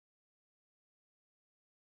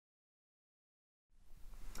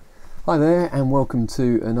Hi there, and welcome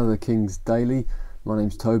to another King's Daily. My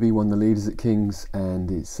name's Toby, one of the leaders at King's,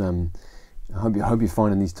 and it's I hope you're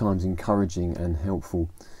finding these times encouraging and helpful.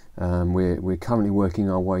 We're currently working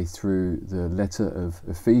our way through the letter of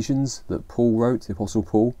Ephesians that Paul wrote, the Apostle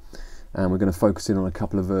Paul, and we're going to focus in on a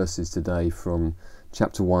couple of verses today from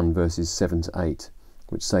chapter 1, verses 7 to 8,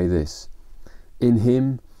 which say this: "In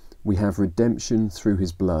him we have redemption through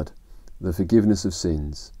his blood, the forgiveness of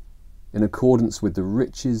sins, in accordance with the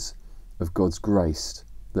riches of God's grace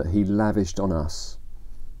that he lavished on us,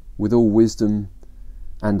 with all wisdom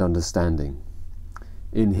and understanding."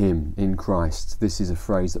 In him, in Christ. This is a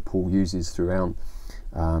phrase that Paul uses throughout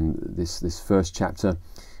this first chapter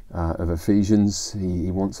of Ephesians.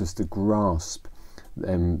 He wants us to grasp, at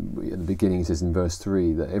the beginning he says in verse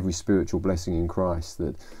 3, that every spiritual blessing in Christ,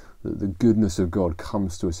 that the goodness of God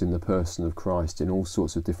comes to us in the person of Christ in all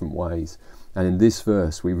sorts of different ways. And in this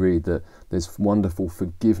verse we read that there's wonderful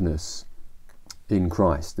forgiveness in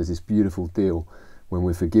Christ. There's this beautiful deal when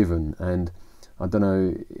we're forgiven. And I don't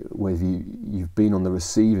know whether you've been on the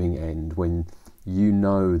receiving end, when you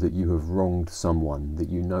know that you have wronged someone, that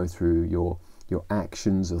you know through your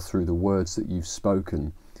actions or through the words that you've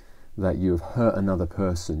spoken that you have hurt another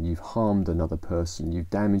person, you've harmed another person, you've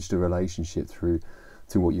damaged a relationship through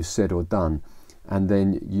what you've said or done, and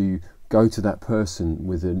then you go to that person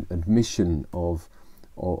with an admission of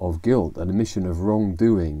guilt, an admission of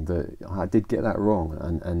wrongdoing, that I did get that wrong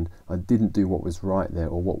and I didn't do what was right there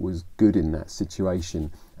or what was good in that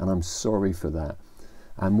situation, and I'm sorry for that.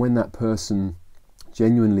 And when that person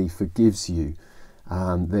genuinely forgives you,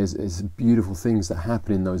 there's beautiful things that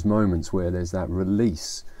happen in those moments where there's that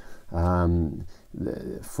release from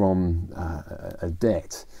a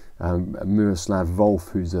debt. Miroslav Volf,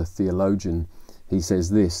 who's a theologian, he says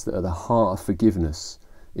this, that at the heart of forgiveness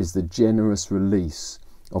is the generous release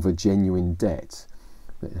of a genuine debt.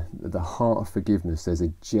 At the heart of forgiveness, there's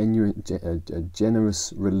a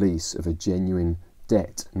generous release of a genuine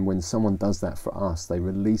debt. And when someone does that for us, they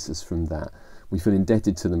release us from that. We feel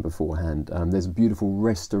indebted to them beforehand. There's a beautiful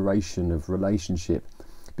restoration of relationship,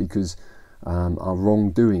 because our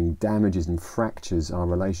wrongdoing damages and fractures our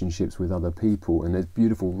relationships with other people, and there's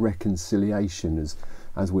beautiful reconciliation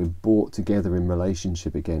as we're brought together in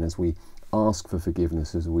relationship again, as we ask for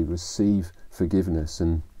forgiveness, as we receive forgiveness.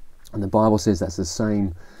 And the Bible says that's the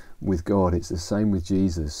same with God, it's the same with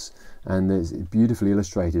Jesus. And there's beautifully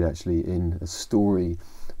illustrated actually in a story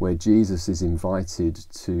where Jesus is invited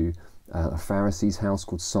to a Pharisee's house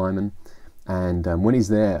called Simon. And when he's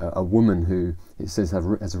there, a woman who, it says,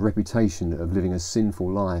 has a reputation of living a sinful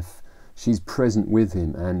life, she's present with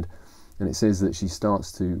him, and it says that she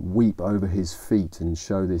starts to weep over his feet and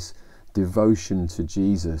show this devotion to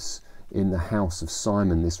Jesus in the house of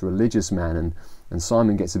Simon, this religious man. And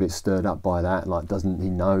Simon gets a bit stirred up by that, like, doesn't he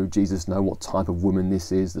know, Jesus know what type of woman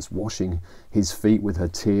this is that's washing his feet with her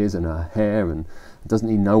tears and her hair, and doesn't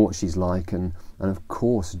he know what she's like? And of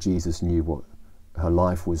course Jesus knew what her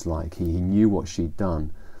life was like. He knew what she'd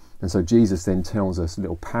done. And so Jesus then tells us a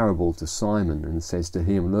little parable to Simon and says to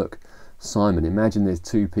him, look, Simon, imagine there's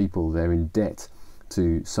two people, they're in debt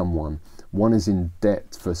to someone. One is in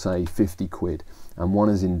debt for, say, 50 quid, and one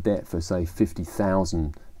is in debt for, say,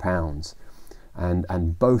 £50,000.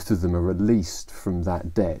 And both of them are released from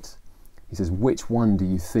that debt. He says, which one do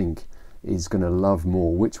you think is going to love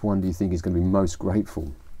more? Which one do you think is going to be most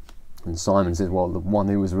grateful? And Simon says, well, the one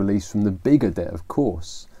who was released from the bigger debt, of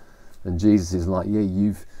course. And Jesus is like, yeah,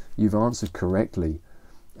 you've answered correctly.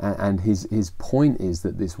 And his point is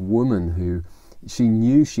that this woman who, she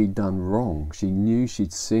knew she'd done wrong, she knew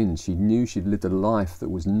she'd sinned, she knew she'd lived a life that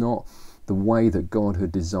was not the way that God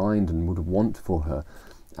had designed and would want for her.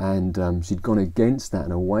 And she'd gone against that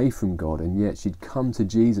and away from God, and yet she'd come to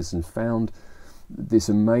Jesus and found this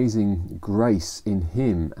amazing grace in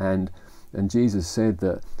him. And Jesus said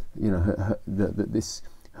that, you know,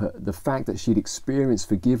 the fact that she'd experienced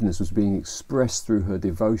forgiveness was being expressed through her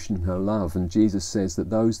devotion and her love. And Jesus says that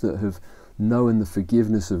those that have known the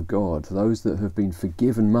forgiveness of God, those that have been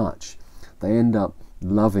forgiven much, they end up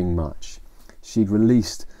loving much. She'd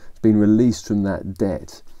been released from that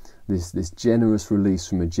debt, this generous release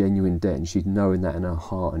from a genuine debt, and she'd known that in her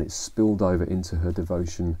heart, and it spilled over into her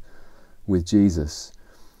devotion with Jesus.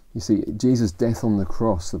 You see, Jesus' death on the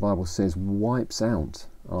cross, the Bible says, wipes out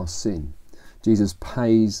our sin. Jesus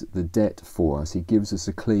pays the debt for us. He gives us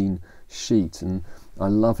a clean sheet. And I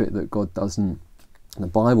love it that God doesn't, the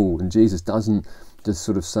Bible and Jesus doesn't just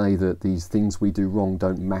sort of say that these things we do wrong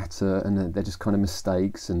don't matter and they're just kind of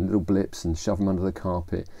mistakes and little blips and shove them under the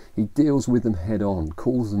carpet. He deals with them head on,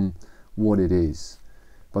 calls them what it is,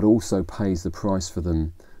 but also pays the price for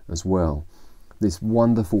them as well. This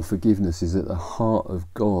wonderful forgiveness is at the heart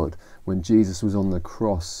of God. When Jesus was on the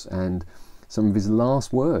cross, and some of his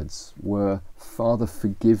last words were, "Father,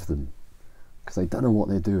 forgive them, because they don't know what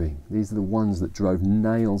they're doing." These are the ones that drove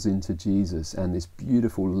nails into Jesus, and this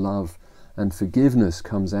beautiful love and forgiveness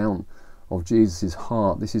comes out of Jesus'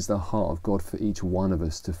 heart. This is the heart of God for each one of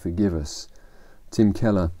us, to forgive us. Tim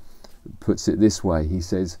Keller puts it this way. He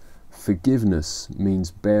says, "Forgiveness means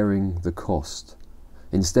bearing the cost,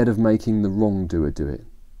 instead of making the wrongdoer do it,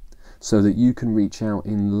 so that you can reach out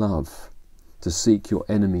in love to seek your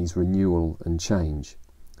enemy's renewal and change.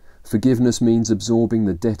 Forgiveness means absorbing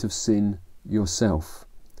the debt of sin yourself.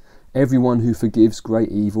 Everyone who forgives great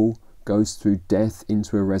evil goes through death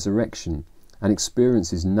into a resurrection and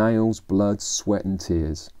experiences nails, blood, sweat and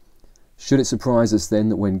tears. Should it surprise us then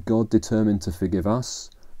that when God determined to forgive us,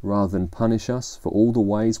 rather than punish us for all the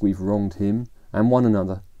ways we've wronged him and one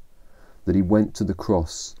another, that he went to the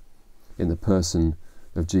cross in the person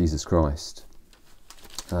of Jesus Christ?"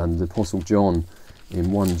 The Apostle John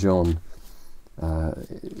in 1 John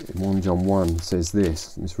 1 says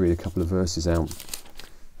this. Let's read a couple of verses out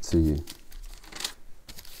to you.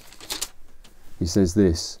 He says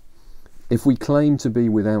this: "If we claim to be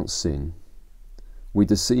without sin, we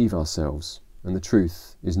deceive ourselves, and the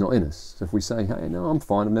truth is not in us." So if we say, "Hey, no, I'm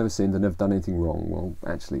fine, I've never sinned, I've never done anything wrong," well,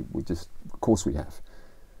 actually, of course we have.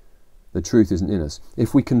 The truth isn't in us.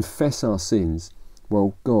 If we confess our sins,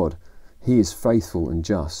 well, God, he is faithful and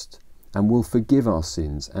just, and will forgive our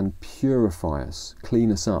sins and purify us,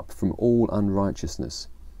 clean us up from all unrighteousness.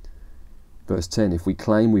 Verse 10, if we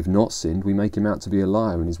claim we've not sinned, we make him out to be a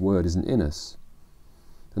liar, and his word isn't in us.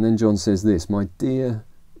 And then John says this: "My dear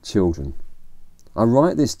children, I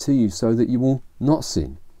write this to you so that you will not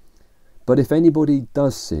sin. But if anybody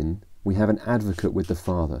does sin, we have an advocate with the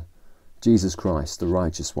Father, Jesus Christ, the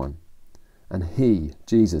righteous one. And he,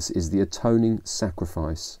 Jesus, is the atoning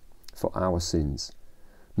sacrifice for our sins,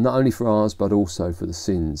 not only for ours, but also for the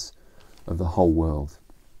sins of the whole world."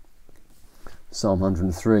 Psalm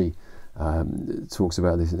 103 talks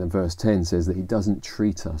about this, and verse 10 says that he doesn't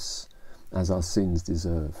treat us as our sins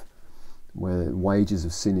deserve, where the wages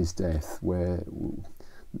of sin is death, where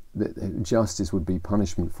justice would be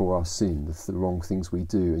punishment for our sin, the wrong things we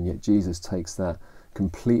do, and yet Jesus takes that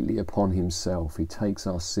completely upon himself. He takes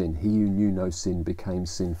our sin. He who knew no sin became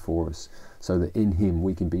sin for us, so that in him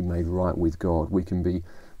we can be made right with God. We can be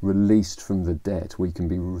released from the debt. We can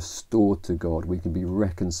be restored to God. We can be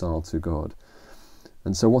reconciled to God.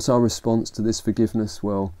 And so what's our response to this forgiveness?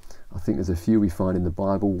 Well, I think there's a few we find in the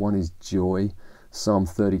Bible. One is joy. Psalm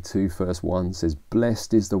 32 verse 1 says,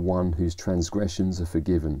 "Blessed is the one whose transgressions are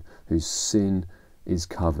forgiven, whose sin is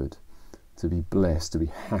covered." To be blessed, to be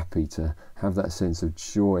happy, to have that sense of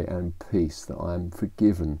joy and peace that I am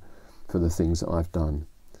forgiven for the things that I've done.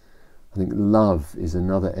 I think love is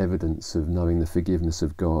another evidence of knowing the forgiveness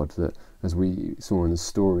of God, that as we saw in the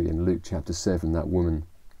story in Luke chapter 7, that woman,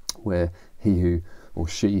 where he who or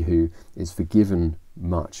she who is forgiven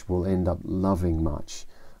much will end up loving much.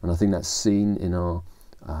 And I think that's seen in our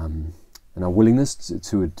willingness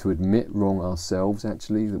to admit wrong ourselves,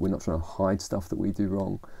 actually, that we're not trying to hide stuff that we do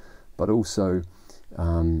wrong, but also,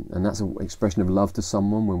 and that's an expression of love to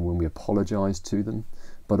someone when we apologise to them,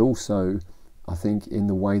 but also I think in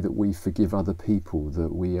the way that we forgive other people,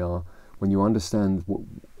 that we are, when you understand what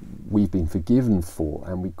we've been forgiven for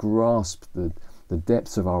and we grasp the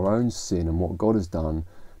depths of our own sin and what God has done,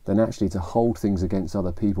 then actually to hold things against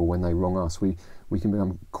other people when they wrong us, we can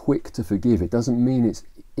become quick to forgive. It doesn't mean it's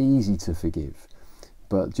easy to forgive,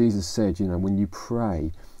 but Jesus said, when you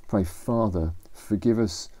pray, "Father, forgive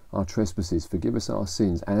us our trespasses, forgive us our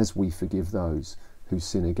sins as we forgive those who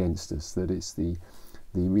sin against us." That it's the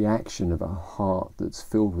reaction of our heart that's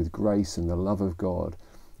filled with grace and the love of God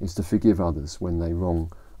is to forgive others when they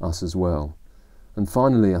wrong us as well. And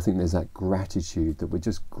finally, I think there's that gratitude, that we're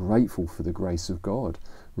just grateful for the grace of God,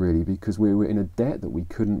 really, because we were in a debt that we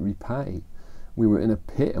couldn't repay. We were in a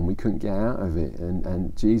pit and we couldn't get out of it,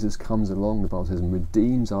 and Jesus comes along, the Bible says, and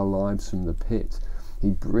redeems our lives from the pit. He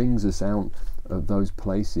brings us out of those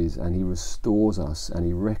places, and he restores us, and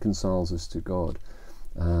he reconciles us to God,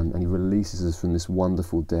 and he releases us from this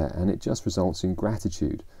wonderful debt. And it just results in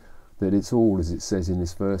gratitude, that it's all, as it says in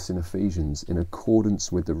this verse in Ephesians, in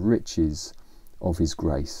accordance with the riches of his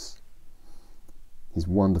grace, his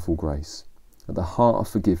wonderful grace. At the heart of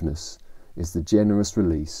forgiveness is the generous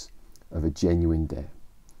release of a genuine debt.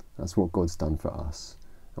 That's what God's done for us,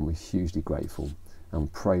 and we're hugely grateful,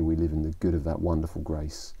 and pray we live in the good of that wonderful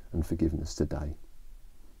grace and forgiveness today.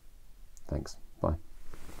 Thanks.